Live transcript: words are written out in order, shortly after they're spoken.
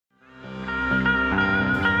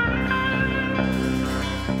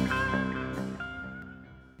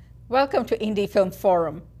Welcome to Indie Film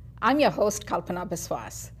Forum. I'm your host, Kalpana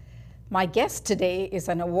Biswas. My guest today is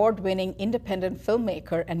an award-winning independent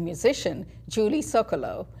filmmaker and musician, Julie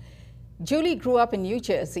Sokolow. Julie grew up in New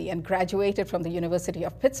Jersey and graduated from the University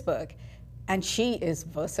of Pittsburgh, and she is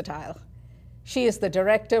versatile. She is the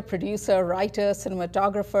director, producer, writer,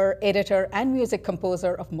 cinematographer, editor, and music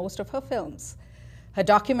composer of most of her films. Her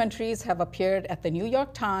documentaries have appeared at the New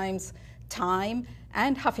York Times, Time,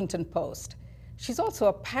 and Huffington Post. She's also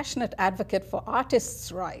a passionate advocate for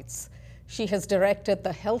artists' rights. She has directed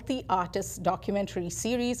the Healthy Artists documentary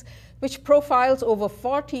series, which profiles over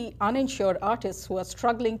 40 uninsured artists who are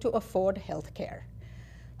struggling to afford health care.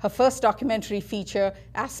 Her first documentary feature,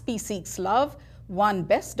 Aspie Seeks Love, won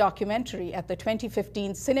Best Documentary at the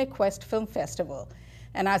 2015 Cinequest Film Festival.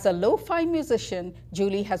 And as a lo-fi musician,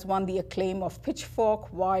 Julie has won the acclaim of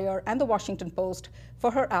Pitchfork, Wire, and the Washington Post for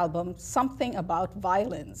her album, Something About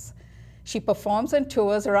Violins. She performs and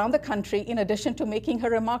tours around the country in addition to making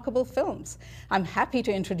her remarkable films. I'm happy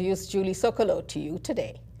to introduce Julie Sokolow to you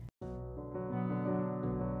today.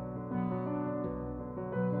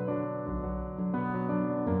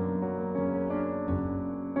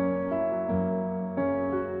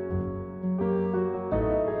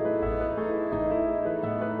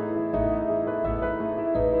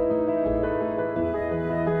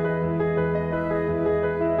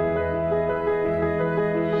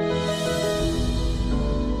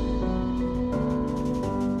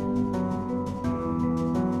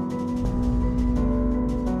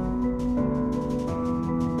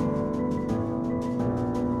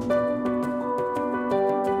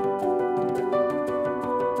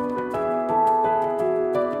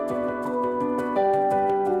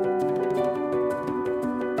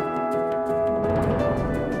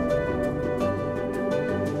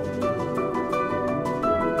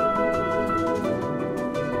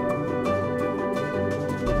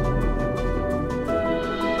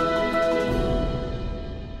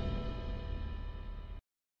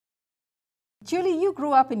 Julie, you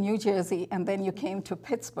grew up in New Jersey and then you came to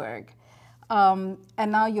Pittsburgh. And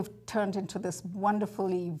now you've turned into this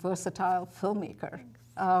wonderfully versatile filmmaker.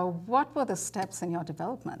 What were the steps in your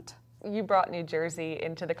development? You brought New Jersey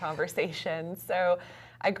into the conversation. So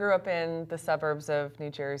I grew up in the suburbs of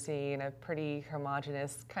New Jersey in a pretty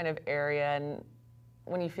homogenous kind of area. And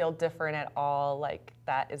when you feel different at all, like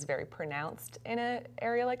that is very pronounced in an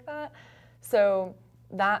area like that. So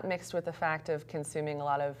that mixed with the fact of consuming a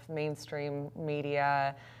lot of mainstream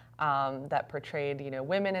media that portrayed,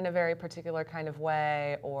 women in a very particular kind of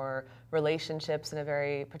way, or relationships in a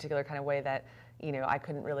very particular kind of way that, I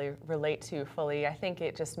couldn't really relate to fully. I think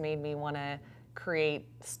it just made me want to create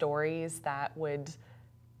stories that would,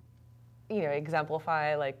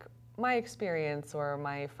 exemplify like my experience or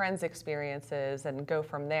my friends' experiences and go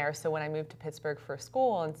from there. So when I moved to Pittsburgh for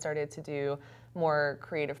school and started to do more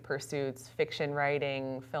creative pursuits, fiction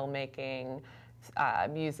writing, filmmaking,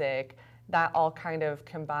 music, that all kind of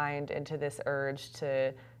combined into this urge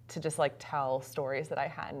to just like tell stories that I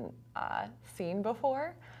hadn't seen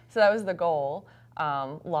before. So that was the goal,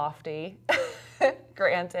 lofty,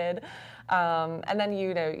 granted. And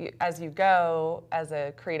then, as you go as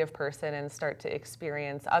a creative person and start to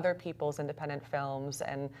experience other people's independent films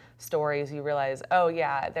and stories, you realize, oh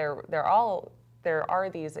yeah, there are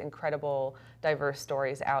these incredible, diverse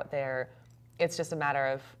stories out there. It's just a matter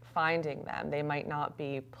of finding them. They might not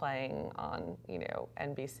be playing on,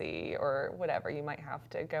 NBC or whatever. You might have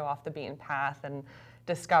to go off the beaten path and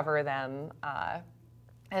discover them.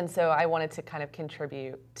 And so I wanted to kind of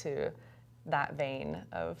contribute to that vein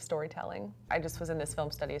of storytelling. I just was in this film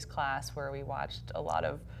studies class where we watched a lot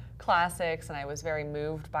of classics and I was very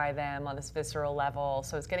moved by them on this visceral level.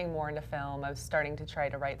 So I was getting more into film. I was starting to try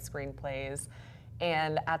to write screenplays.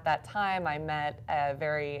 And at that time I met a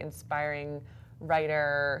very inspiring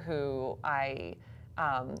writer who I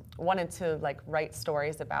wanted to write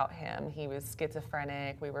stories about him. He was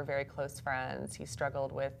schizophrenic. We were very close friends. He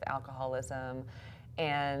struggled with alcoholism.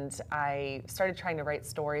 And I started trying to write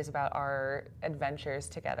stories about our adventures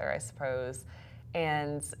together, I suppose.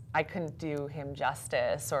 And I couldn't do him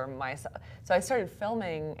justice or myself. So I started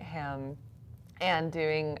filming him and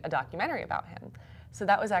doing a documentary about him. So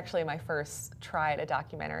that was actually my first try at a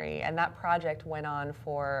documentary. And that project went on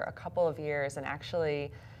for a couple of years and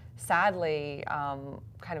actually, sadly,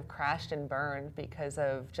 kind of crashed and burned because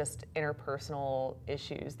of just interpersonal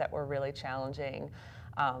issues that were really challenging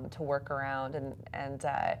to work around, and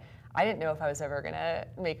I didn't know if I was ever going to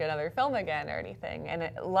make another film again or anything.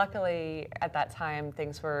 And luckily, at that time,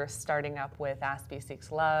 things were starting up with Aspie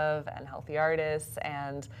Seeks Love and Healthy Artists,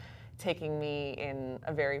 and taking me in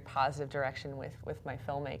a very positive direction with my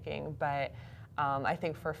filmmaking. But I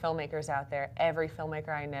think for filmmakers out there, every filmmaker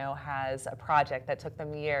I know has a project that took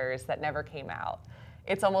them years that never came out.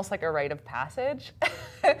 It's almost like a rite of passage.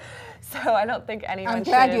 So I don't think anyone I'm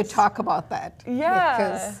glad should. you talk about that.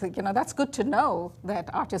 Yeah. Because, that's good to know that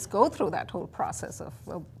artists go through that whole process of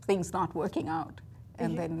things not working out.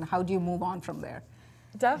 And then how do you move on from there?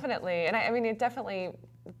 Definitely. And I mean, it definitely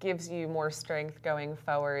gives you more strength going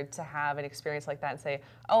forward to have an experience like that and say,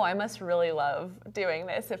 oh, I must really love doing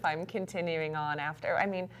this if I'm continuing on after. I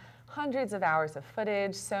mean, hundreds of hours of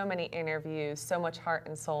footage, so many interviews, so much heart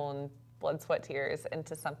and soul and blood, sweat, tears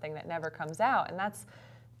into something that never comes out. And that's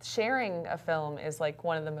sharing a film is like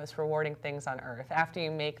one of the most rewarding things on earth. After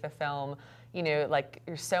you make the film, like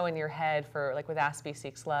you're so in your head for, like with Aspie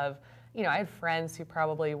Seeks Love, I had friends who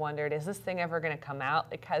probably wondered, is this thing ever going to come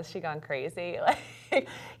out? Like, has she gone crazy? Like,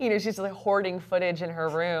 she's like hoarding footage in her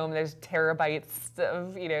room. There's terabytes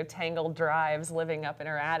of, tangled drives living up in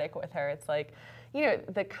her attic with her. It's like,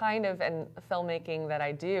 the kind of filmmaking that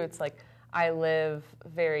I do, it's like I live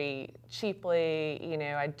very cheaply.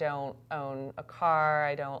 I don't own a car.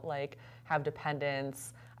 I don't have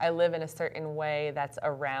dependents. I live in a certain way that's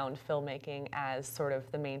around filmmaking as sort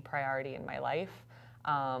of the main priority in my life.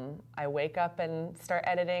 I wake up and start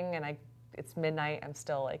editing, and it's midnight, I'm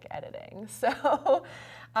still editing. So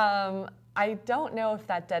I don't know if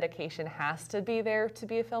that dedication has to be there to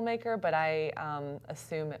be a filmmaker, but I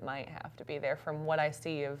assume it might have to be there from what I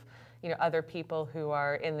see of other people who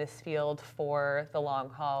are in this field for the long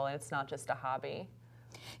haul, and it's not just a hobby.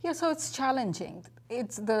 Yeah, so it's challenging.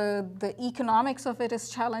 It's the economics of it is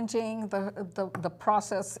challenging. The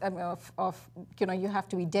process of you have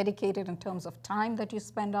to be dedicated in terms of time that you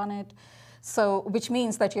spend on it. So which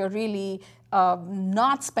means that you're really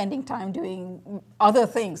not spending time doing other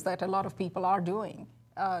things that a lot of people are doing.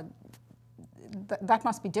 That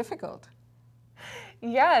must be difficult.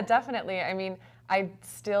 Yeah, definitely. I mean, I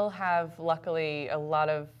still have, luckily, a lot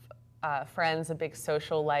of friends, a big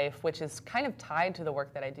social life, which is kind of tied to the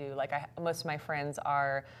work that I do. Most of my friends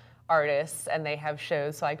are artists and they have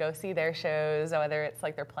shows, so I go see their shows, whether it's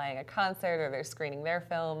they're playing a concert or they're screening their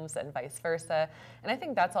films and vice versa. And I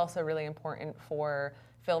think that's also really important for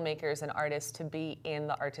filmmakers and artists to be in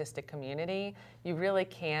the artistic community. You really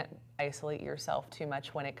can't isolate yourself too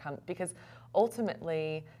much when it comes, because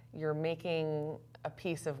ultimately you're making a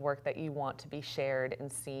piece of work that you want to be shared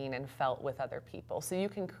and seen and felt with other people. So you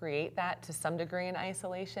can create that to some degree in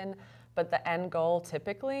isolation, but the end goal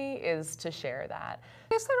typically is to share that.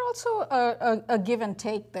 Is there also a give and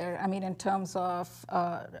take there? I mean, in terms of,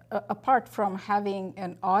 apart from having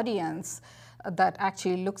an audience that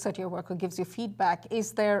actually looks at your work or gives you feedback,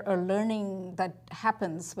 is there a learning that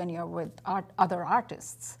happens when you're with other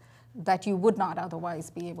artists that you would not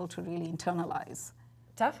otherwise be able to really internalize?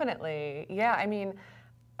 Definitely, yeah. I mean,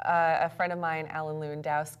 a friend of mine, Alan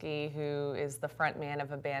Lewandowski, who is the front man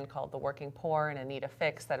of a band called The Working Poor, and Anita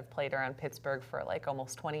Fix that have played around Pittsburgh for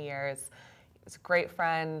almost 20 years. He's a great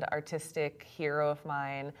friend, artistic hero of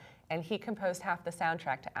mine, and he composed half the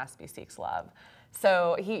soundtrack to Aspie Seeks Love.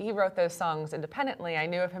 So he wrote those songs independently. I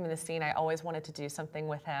knew of him in the scene. I always wanted to do something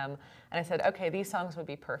with him. And I said, okay, these songs would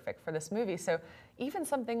be perfect for this movie. So even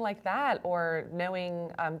something like that, or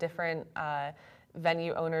knowing different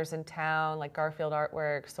venue owners in town like Garfield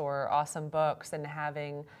Artworks or Awesome Books, and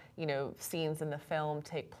having scenes in the film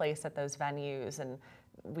take place at those venues, and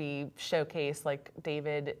we showcase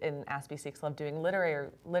David in Aspie Seeks Love doing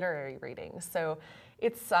literary readings. So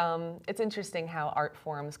it's interesting how art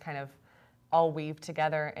forms kind of all weave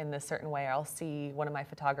together in this certain way. I'll see one of my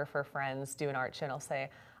photographer friends do an art show and I'll say,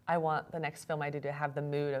 I want the next film I do to have the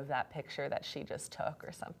mood of that picture that she just took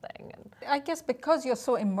or something. And I guess because you're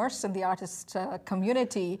so immersed in the artist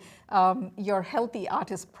community, your Healthy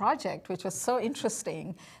Artist Project, which was so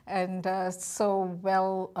interesting and so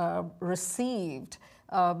well received,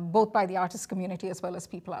 both by the artist community as well as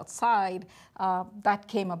people outside, that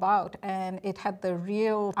came about, and it had the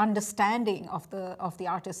real understanding of the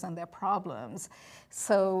artists and their problems.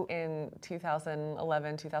 So in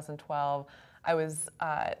 2011, 2012, I was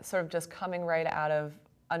sort of just coming right out of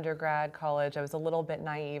undergrad college. I was a little bit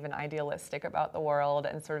naive and idealistic about the world,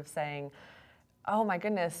 and sort of saying, oh my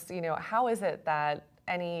goodness, how is it that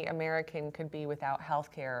any American could be without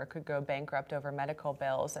health care or could go bankrupt over medical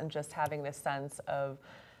bills, and just having this sense of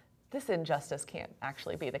this injustice can't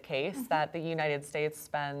actually be the case, that the United States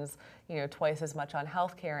spends twice as much on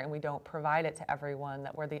health care and we don't provide it to everyone,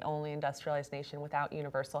 that we're the only industrialized nation without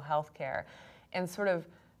universal health care. And sort of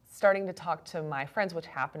starting to talk to my friends, which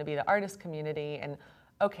happen to be the artist community, and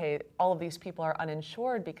okay, all of these people are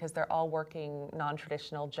uninsured because they're all working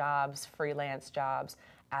non-traditional jobs, freelance jobs,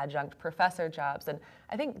 adjunct professor jobs. And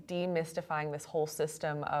I think demystifying this whole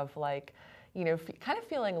system of like, you know, kind of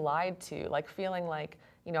feeling lied to, like feeling like,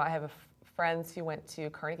 you know, I have friends who went to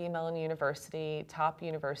Carnegie Mellon University, top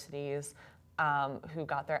universities, who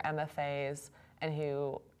got their MFAs and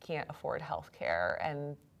who can't afford health care,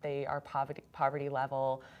 and they are poverty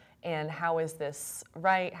level. And how is this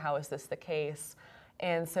right? How is this the case?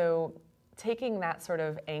 And so taking that sort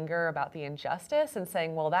of anger about the injustice and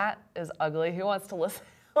saying, well, that is ugly. Who wants to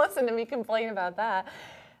listen to me complain about that?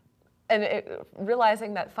 And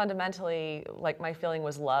realizing that fundamentally, like, my feeling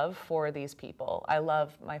was love for these people. I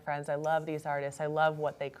love my friends. I love these artists. I love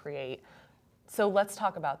what they create. So let's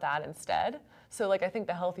talk about that instead. So like, I think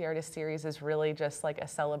the Healthy Artist series is really just like a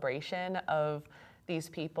celebration of these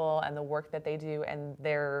people and the work that they do and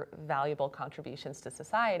their valuable contributions to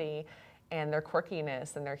society and their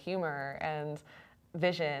quirkiness and their humor and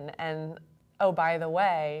vision. And oh, by the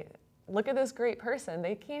way, look at this great person.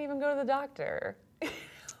 They can't even go to the doctor.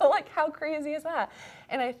 Like, how crazy is that?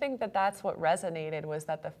 And I think that that's what resonated, was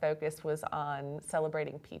that the focus was on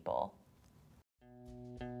celebrating people.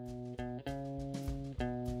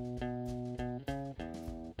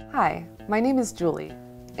 Hi, my name is Julie,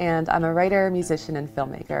 and I'm a writer, musician, and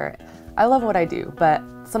filmmaker. I love what I do, but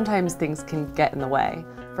sometimes things can get in the way.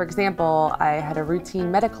 For example, I had a routine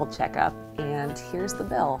medical checkup, and here's the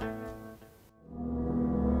bill.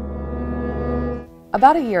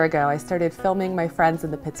 About a year ago, I started filming my friends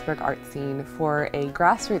in the Pittsburgh art scene for a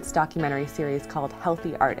grassroots documentary series called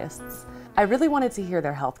Healthy Artists. I really wanted to hear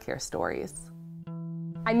their healthcare stories.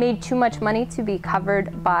 I made too much money to be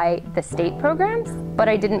covered by the state programs, but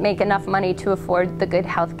I didn't make enough money to afford the good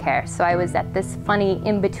health care. So I was at this funny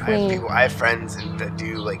in-between. I have friends that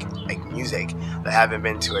do like music that haven't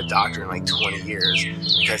been to a doctor in like 20 years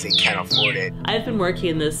because they can't afford it. I've been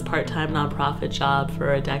working this part-time nonprofit job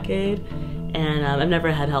for a decade, and I've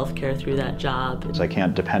never had health care through that job. I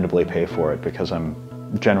can't dependably pay for it because I'm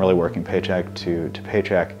generally working paycheck to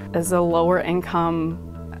paycheck. As a lower income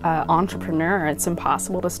entrepreneur, it's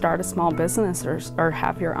impossible to start a small business or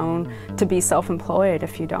have your own, to be self-employed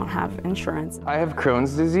if you don't have insurance. I have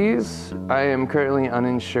Crohn's disease. I am currently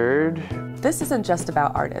uninsured. This isn't just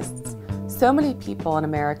about artists. So many people in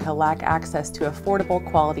America lack access to affordable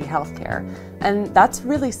quality health care, and that's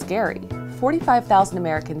really scary. 45,000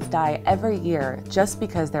 Americans die every year just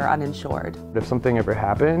because they're uninsured. If something ever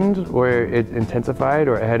happened where it intensified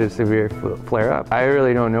or I had a severe flare-up, I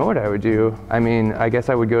really don't know what I would do. I mean, I guess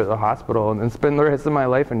I would go to the hospital and spend the rest of my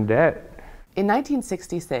life in debt. In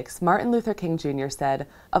 1966, Martin Luther King Jr. said,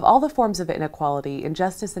 "Of all the forms of inequality,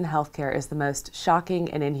 injustice in healthcare is the most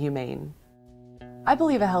shocking and inhumane." I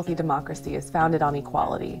believe a healthy democracy is founded on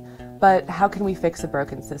equality, but how can we fix a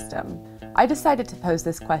broken system? I decided to pose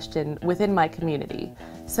this question within my community,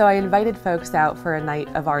 so I invited folks out for a night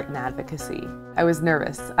of art and advocacy. I was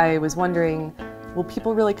nervous. I was wondering, will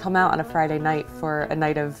people really come out on a Friday night for a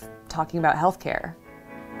night of talking about healthcare?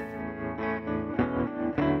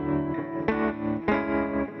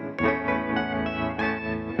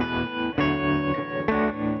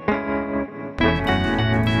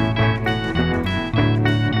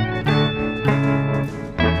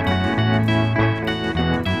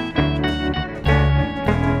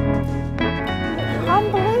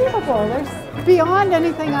 There's beyond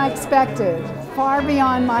anything I expected, far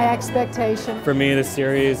beyond my expectation. For me, this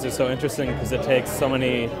series is so interesting because it takes so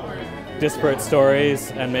many disparate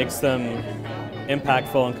stories and makes them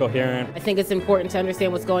impactful and coherent. I think it's important to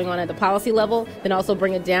understand what's going on at the policy level, then also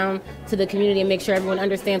bring it down to the community and make sure everyone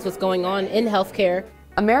understands what's going on in healthcare.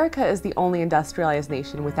 America is the only industrialized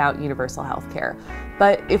nation without universal healthcare,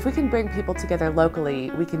 but if we can bring people together locally,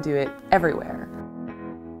 we can do it everywhere.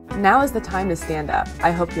 Now is the time to stand up.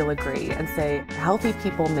 I hope you'll agree and say, healthy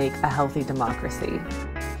people make a healthy democracy.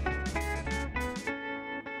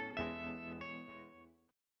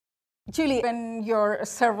 Julie, when you're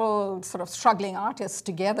several sort of struggling artists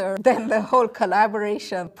together, then the whole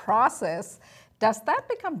collaboration process, does that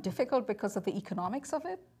become difficult because of the economics of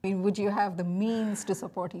it? I mean, would you have the means to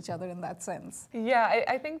support each other in that sense? Yeah,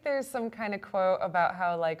 I think there's some kind of quote about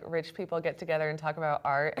how like rich people get together and talk about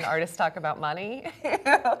art and artists talk about money.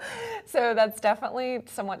 So that's definitely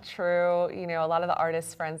somewhat true. You know, a lot of the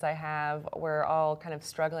artist friends I have, we're all kind of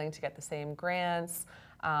struggling to get the same grants.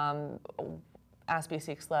 Aspie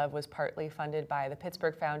Seeks Love was partly funded by the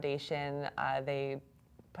Pittsburgh Foundation. They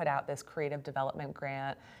put out this creative development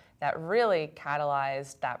grant that really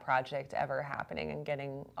catalyzed that project ever happening and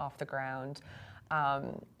getting off the ground.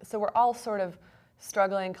 So we're all sort of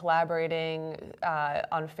struggling, collaborating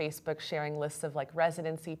on Facebook, sharing lists of like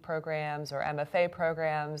residency programs or MFA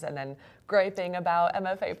programs, and then griping about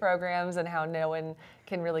MFA programs and how no one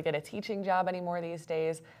can really get a teaching job anymore these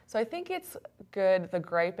days. So I think it's good. The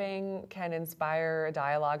griping can inspire a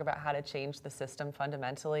dialogue about how to change the system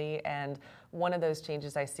fundamentally. And one of those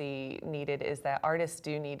changes I see needed is that artists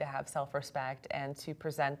do need to have self-respect and to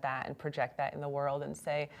present that and project that in the world and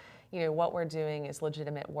say, you know, what we're doing is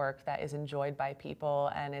legitimate work that is enjoyed by people,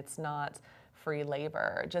 and it's not free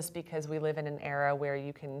labor. Just because we live in an era where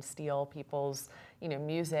you can steal people's, you know,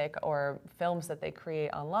 music or films that they create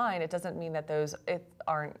online, it doesn't mean that those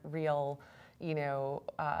aren't real, you know,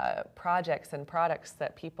 projects and products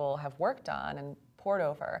that people have worked on and poured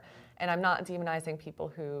over. And I'm not demonizing people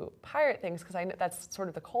who pirate things, because I know that's sort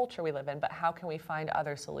of the culture we live in, but how can we find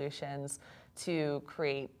other solutions to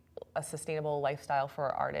create a sustainable lifestyle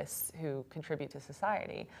for artists who contribute to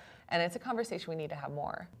society? And it's a conversation we need to have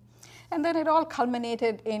more. And then it all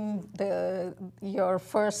culminated in your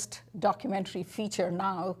first documentary feature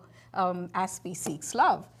now, Aspie Seeks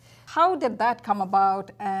Love. How did that come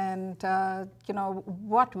about, and you know,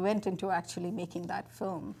 what went into actually making that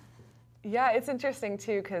film? Yeah, it's interesting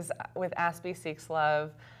too, because with Aspie Seeks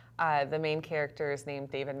Love, the main character is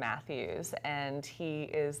named David Matthews, and he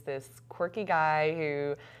is this quirky guy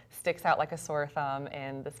who sticks out like a sore thumb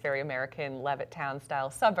in this very American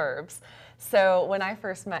Levittown-style suburbs. So when I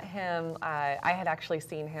first met him, I had actually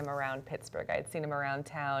seen him around Pittsburgh. I had seen him around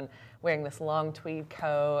town wearing this long tweed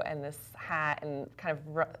coat and this hat and kind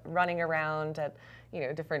of running around at, you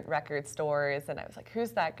know, different record stores, and I was like,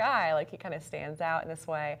 who's that guy? Like, he kind of stands out in this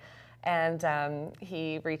way. And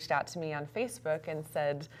he reached out to me on Facebook and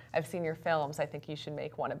said, I've seen your films, I think you should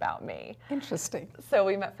make one about me. Interesting. So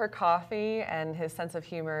we met for coffee, and his sense of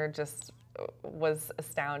humor just was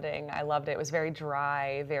astounding. I loved it. It was very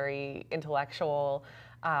dry, very intellectual,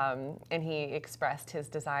 and he expressed his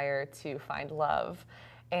desire to find love.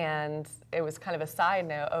 And it was kind of a side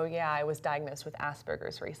note, oh yeah, I was diagnosed with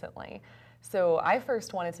Asperger's recently. So I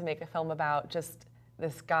first wanted to make a film about just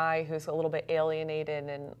this guy who's a little bit alienated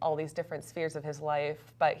in all these different spheres of his life,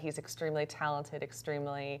 but he's extremely talented,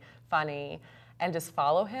 extremely funny, and just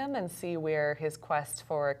follow him and see where his quest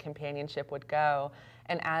for companionship would go.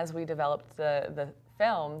 And as we developed the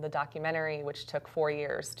film, the documentary, which took 4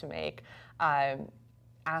 years to make,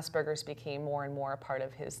 Asperger's became more and more a part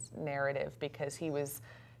of his narrative, because it was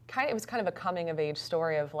kind of a coming of age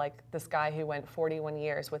story of like this guy who went 41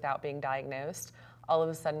 years without being diagnosed. All of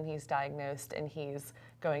a sudden he's diagnosed, and he's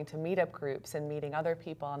going to meetup groups and meeting other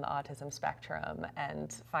people on the autism spectrum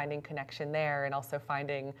and finding connection there, and also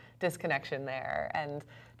finding disconnection there, and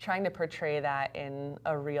trying to portray that in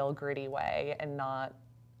a real gritty way and not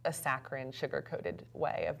a saccharine, sugar-coated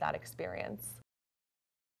way of that experience.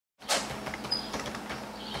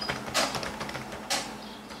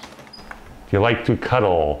 Do you like to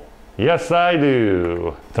cuddle? Yes, I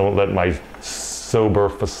do. Don't let my sober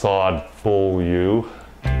facade fool you.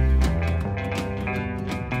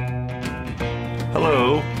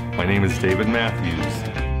 Hello, my name is David Matthews.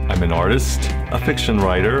 I'm an artist, a fiction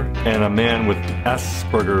writer, and a man with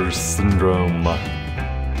Asperger's syndrome.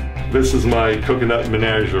 This is my coconut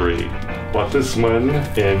menagerie. Bought this one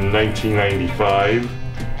in 1995,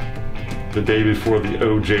 the day before the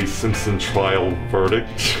O.J. Simpson trial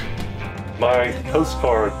verdict. My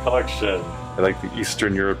postcard collection. I like the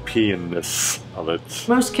Eastern European-ness of it.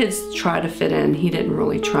 Most kids try to fit in. He didn't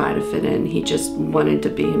really try to fit in. He just wanted to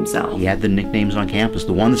be himself. He had the nicknames on campus.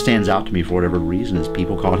 The one that stands out to me for whatever reason is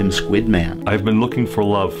people called him Squid Man. I've been looking for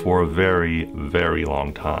love for a very, very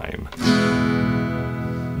long time.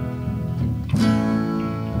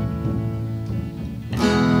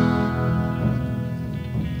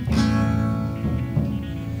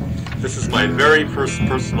 This is my very first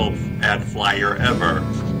personal ad flyer ever.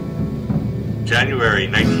 January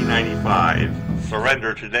 1995.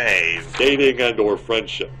 Surrender today. Dating and or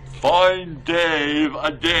friendship. Find Dave a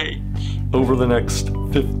date. Over the next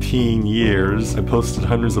 15 years, I posted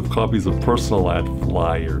hundreds of copies of personal ad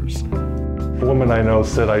flyers. A woman I know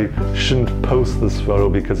said I shouldn't post this photo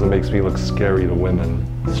because it makes me look scary to women.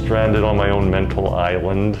 Stranded on my own mental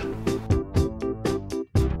island.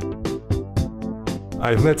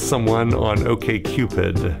 I've met someone on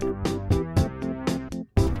OkCupid.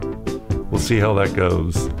 We'll see how that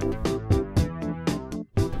goes.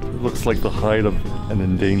 It looks like the hide of an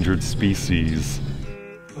endangered species.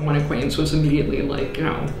 One acquaintance was immediately like, you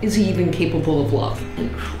know, is he even capable of love?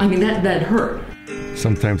 And, I mean, that hurt.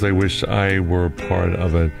 Sometimes I wish I were part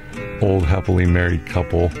of an old happily married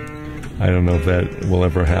couple. I don't know if that will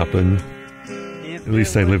ever happen. At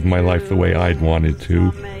least I lived my life the way I'd wanted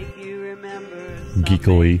to.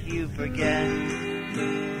 geekily. You forget.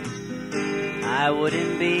 I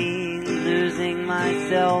wouldn't be losing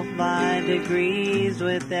myself by degrees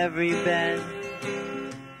with every bed.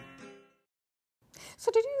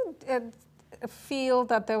 So did you feel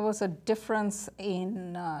that there was a difference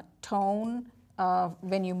in tone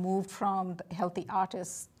when you moved from the Healthy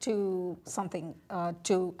Artist to something,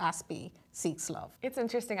 to Aspie Seeks Love? It's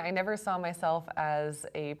interesting. I never saw myself as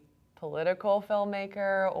a political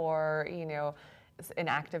filmmaker or, you know, an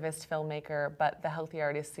activist filmmaker, but the Healthy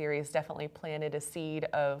Artist series definitely planted a seed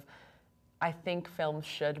of, I think film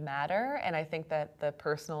should matter, and I think that the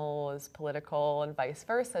personal is political and vice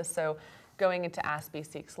versa. So going into Aspie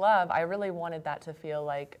Seeks Love, I really wanted that to feel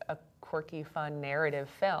like a quirky, fun narrative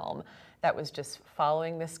film that was just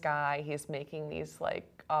following this guy. He's making these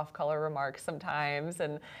like off-color remarks sometimes,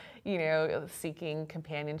 and you know, seeking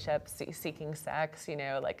companionship, seeking sex. You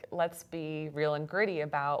know, like let's be real and gritty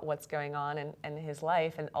about what's going on in his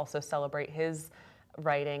life, and also celebrate his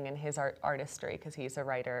writing and his artistry, because he's a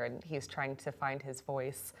writer and he's trying to find his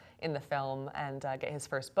voice in the film and get his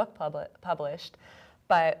first book published.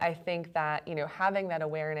 But I think that, you know, having that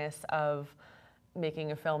awareness of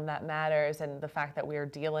making a film that matters, and the fact that we are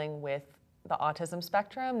dealing with the autism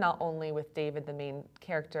spectrum, not only with David, the main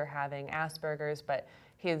character, having Asperger's, but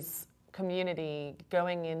his community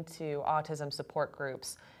going into autism support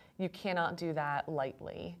groups, you cannot do that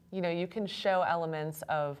lightly. You know, you can show elements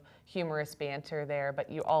of humorous banter there,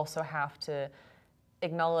 but you also have to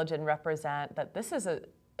acknowledge and represent that this is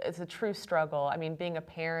it's a true struggle. I mean, being a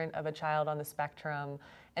parent of a child on the spectrum,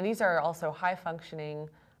 and these are also high-functioning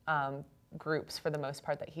groups for the most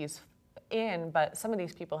part that he's in, but some of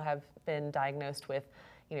these people have been diagnosed with,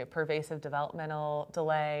 you know, pervasive developmental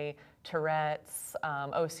delay, Tourette's,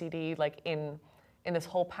 OCD, like in this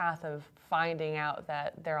whole path of finding out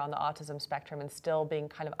that they're on the autism spectrum and still being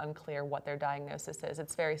kind of unclear what their diagnosis is.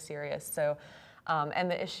 It's very serious. So, and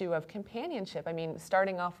the issue of companionship, I mean,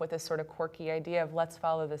 starting off with this sort of quirky idea of let's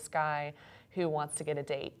follow this guy who wants to get a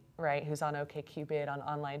date, right, who's on OkCupid, on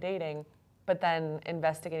online dating, but then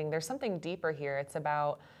investigating, there's something deeper here. It's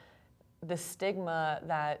about the stigma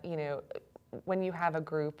that, you know, when you have a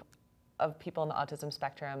group of people on the autism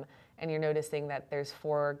spectrum and you're noticing that there's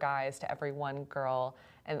 4 guys to every 1 girl,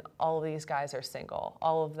 and all of these guys are single.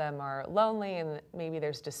 All of them are lonely, and maybe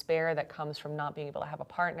there's despair that comes from not being able to have a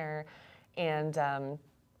partner. And,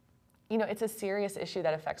 you know, it's a serious issue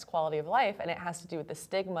that affects quality of life, and it has to do with the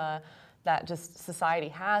stigma that just society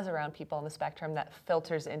has around people on the spectrum that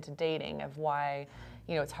filters into dating, of why,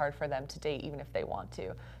 you know, it's hard for them to date even if they want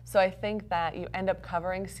to. So I think that you end up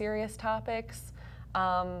covering serious topics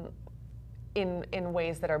in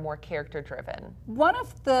ways that are more character-driven. One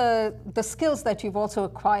of the skills that you've also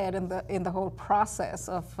acquired in the whole process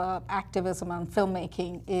of activism and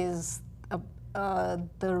filmmaking is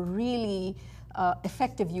the really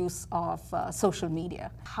effective use of social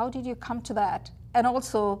media. How did you come to that? And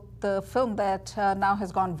also the film that now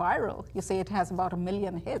has gone viral. You say it has about 1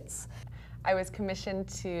 million hits. I was commissioned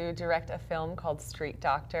to direct a film called Street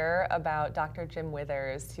Doctor about Dr. Jim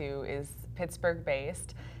Withers, who is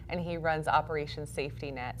Pittsburgh-based, and he runs Operation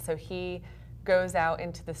Safety Net. So he goes out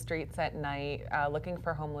into the streets at night looking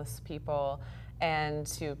for homeless people and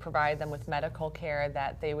to provide them with medical care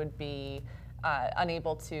that they would be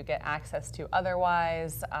unable to get access to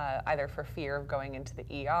otherwise, either for fear of going into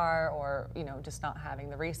the ER or, you know, just not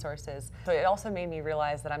having the resources. So it also made me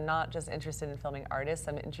realize that I'm not just interested in filming artists,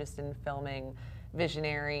 I'm interested in filming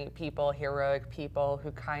visionary people, heroic people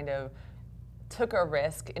who kind of took a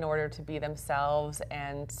risk in order to be themselves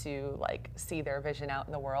and to like see their vision out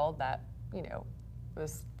in the world that, you know,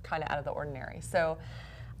 was kind of out of the ordinary. So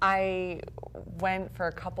I went for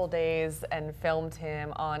a couple days and filmed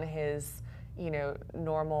him on his, you know,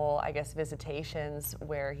 normal, I guess, visitations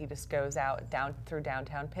where he just goes out through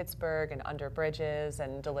downtown Pittsburgh and under bridges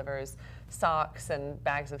and delivers socks and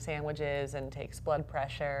bags of sandwiches and takes blood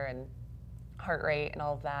pressure and heart rate and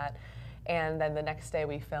all of that. And then the next day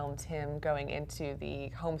we filmed him going into the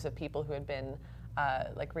homes of people who had been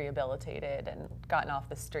like rehabilitated and gotten off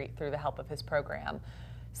the street through the help of his program.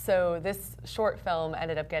 So this short film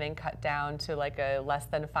ended up getting cut down to like a less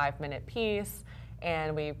than 5-minute piece,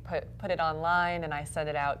 and we put it online, and I sent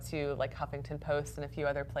it out to like Huffington Post and a few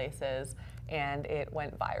other places, and it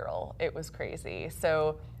went viral. It was crazy.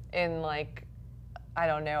 So in like, I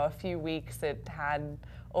don't know, a few weeks it had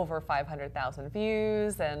over 500,000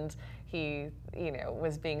 views, and he, you know,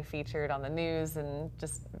 was being featured on the news and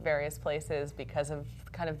just various places because of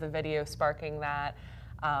kind of the video sparking that.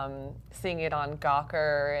 seeing it on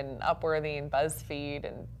Gawker and Upworthy and BuzzFeed,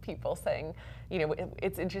 and people saying, you know,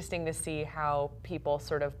 it's interesting to see how people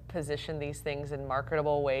sort of position these things in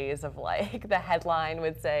marketable ways of, like, the headline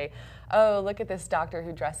would say, oh, look at this doctor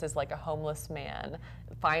who dresses like a homeless man,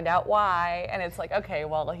 find out why. And it's like, okay,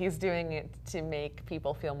 well, he's doing it to make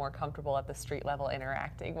people feel more comfortable at the street level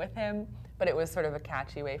interacting with him. But it was sort of a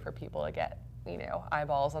catchy way for people to get, you know,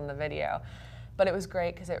 eyeballs on the video. But it was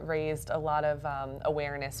great because it raised a lot of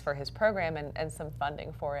awareness for his program and some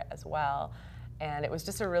funding for it as well. And it was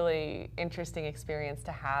just a really interesting experience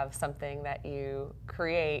to have something that you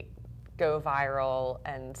create go viral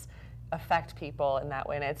and affect people in that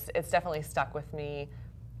way. And it's definitely stuck with me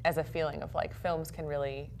as a feeling of, like, films can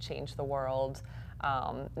really change the world.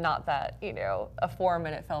 Not that, you know, a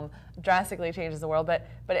 4-minute film drastically changes the world, but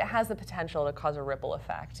it has the potential to cause a ripple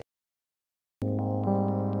effect.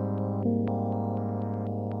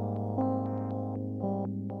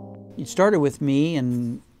 It started with me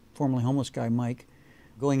and formerly homeless guy Mike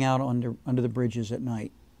going out under the bridges at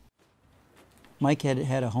night. Mike had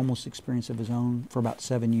had a homeless experience of his own for about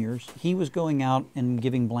 7 years. He was going out and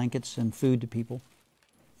giving blankets and food to people.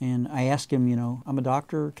 And I asked him, you know, I'm a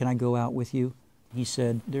doctor, can I go out with you? He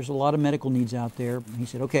said, there's a lot of medical needs out there. He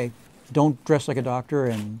said, okay, don't dress like a doctor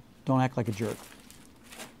and don't act like a jerk.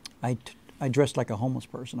 I dressed like a homeless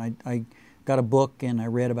person. I got a book and I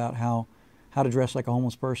read about how to dress like a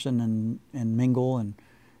homeless person and mingle,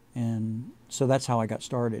 and so that's how I got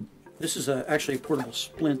started. This is actually a portable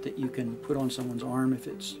splint that you can put on someone's arm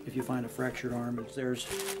if you find a fractured arm. There's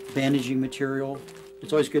bandaging material.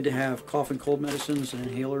 It's always good to have cough and cold medicines and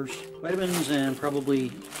inhalers. Vitamins and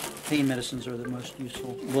probably pain medicines are the most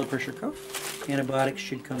useful. Blood pressure cuff. Antibiotics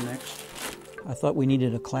should come next. I thought we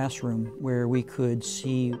needed a classroom where we could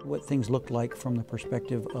see what things looked like from the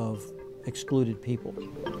perspective of excluded people.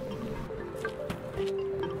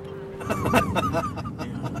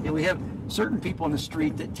 Yeah, we have certain people on the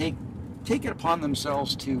street that take it upon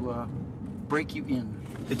themselves to break you in.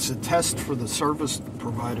 It's a test for the service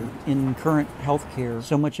provider. In current healthcare,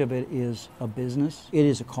 so much of it is a business. It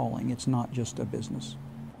is a calling. It's not just a business.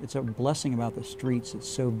 It's a blessing about the streets. It's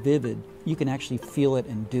so vivid. You can actually feel it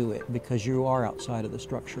and do it because you are outside of the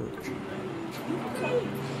structure.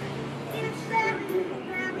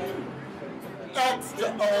 That's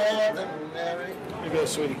the ordinary. Here you go,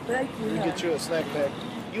 sweetie. Thank you. Let me get you a snack pack.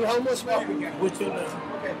 You homeless? What's your name?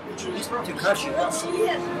 He's concussion.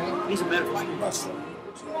 He's a medical.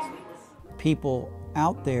 People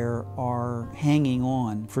out there are hanging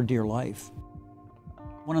on for dear life.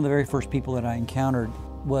 One of the very first people that I encountered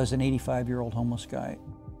was an 85-year-old homeless guy.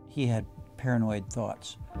 He had paranoid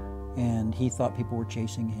thoughts, and he thought people were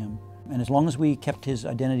chasing him. And as long as we kept his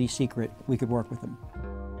identity secret, we could work with him.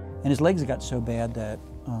 And his legs got so bad that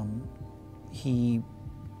he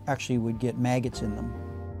actually would get maggots in them.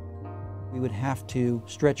 We would have to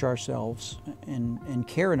stretch ourselves and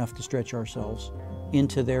care enough to stretch ourselves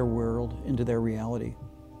into their world, into their reality.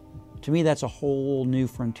 To me, that's a whole new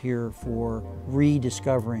frontier for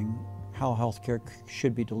rediscovering how healthcare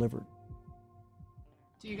should be delivered.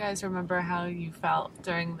 Do you guys remember how you felt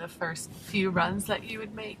during the first few runs that you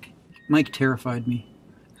would make? Mike terrified me.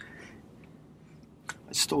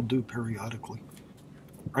 I still do periodically.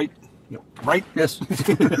 Right? Yep. Right? Yes.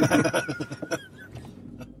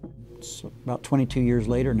 It's about 22 years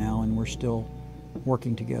later now, and we're still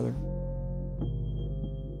working together.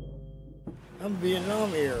 I'm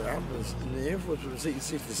Vietnam era. I was in the Air Force from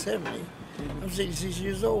 66 to 70. I'm 66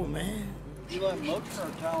 years old, man. You want Motrin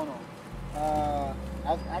or Tylenol?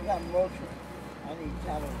 I got Motrin. I need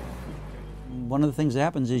Tylenol. One of the things that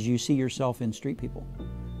happens is you see yourself in street people.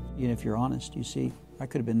 You know, if you're honest, you see, I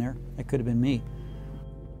could have been there. That could have been me.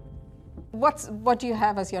 What do you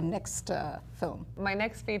have as your next film? My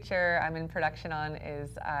next feature I'm in production on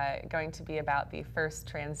is going to be about the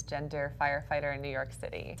first transgender firefighter in New York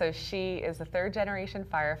City. So she is a third-generation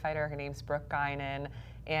firefighter. Her name's Brooke Guinan,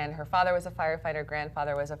 and her father was a firefighter,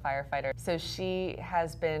 grandfather was a firefighter. So she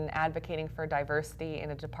has been advocating for diversity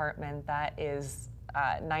in a department that is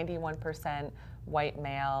 91% white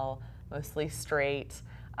male, mostly straight.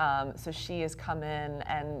 So she has come in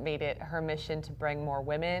and made it her mission to bring more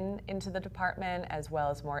women into the department, as well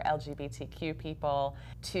as more LGBTQ people,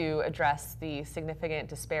 to address the significant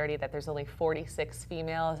disparity that there's only 46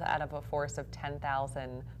 females out of a force of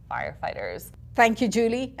 10,000 firefighters. Thank you,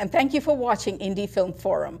 Julie, and thank you for watching Indie Film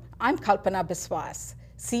Forum. I'm Kalpana Biswas.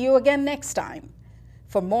 See you again next time.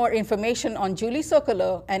 For more information on Julie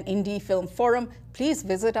Sokolow and Indie Film Forum, please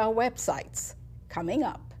visit our websites. Coming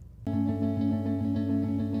up.